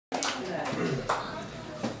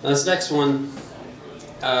Now this next one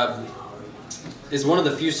is one of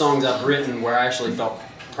the few songs I've written where I actually felt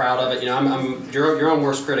proud of it. You know, I'm your own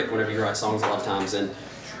worst critic whenever you write songs a lot of times. And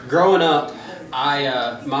growing up,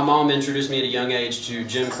 my mom introduced me at a young age to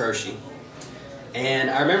Jim Croce. And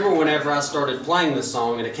I remember whenever I started playing this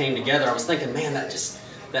song and it came together, I was thinking, man,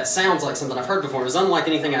 that sounds like something I've heard before. It was unlike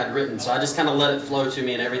anything I'd written, so I just kind of let it flow to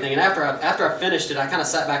me and everything. And after I finished it, I kind of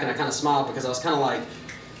sat back and I kind of smiled because I was kind of like,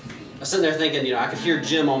 I was sitting there thinking, you know, I could hear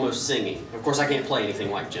Jim almost singing. Of course, I can't play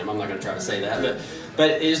anything like Jim. I'm not going to try to say that,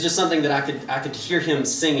 but it was just something that I could hear him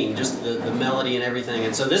singing, just the melody and everything.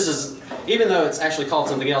 And so this is, even though it's actually called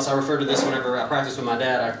something else, I refer to this whenever I practice with my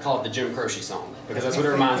dad. I call it the Jim Croce song because that's what it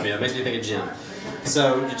reminds me of. It makes me think of Jim.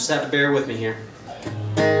 So you just have to bear with me here.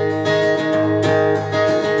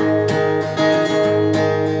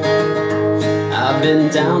 I've been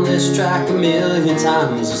down this track a million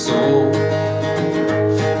times or so,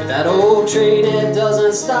 but that old train, it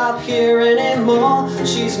doesn't stop here anymore.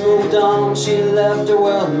 She's moved on, she left her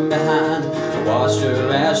world behind. I watched her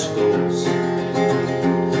as she goes,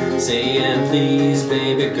 saying, please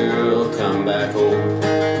baby girl, come back home.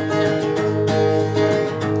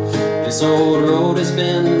 This old road has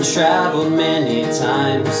been traveled many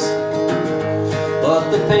times,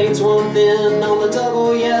 but the paint's worn thin on the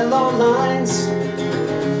double yellow lines.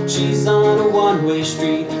 She's on a one-way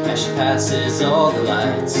street as she passes all the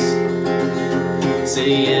lights,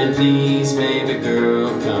 saying, please baby girl,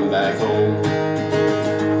 come back home.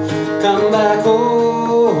 Come back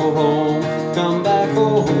home, come back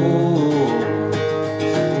home.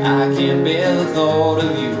 I can't bear the thought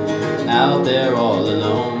of you out there all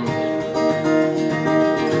alone.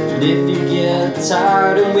 And if you get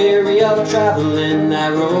tired and weary of traveling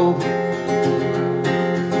that road,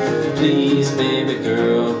 please baby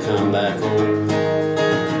girl, come back home.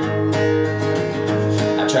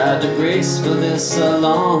 I tried to brace for this a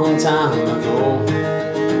long time ago,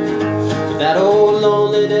 but that old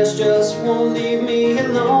loneliness just won't leave me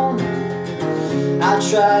alone. I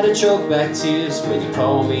try to choke back tears when you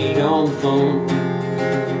call me on the phone,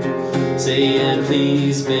 saying,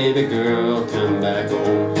 please baby girl, come back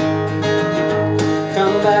home.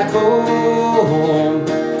 Come back home,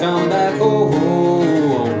 come back home.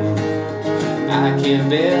 I can't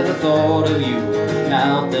bear the thought of you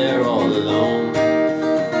out there all alone.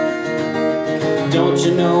 Don't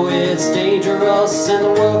you know it's dangerous and the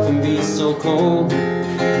world can be so cold?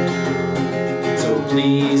 So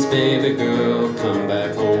please baby girl, come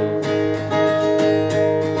back home.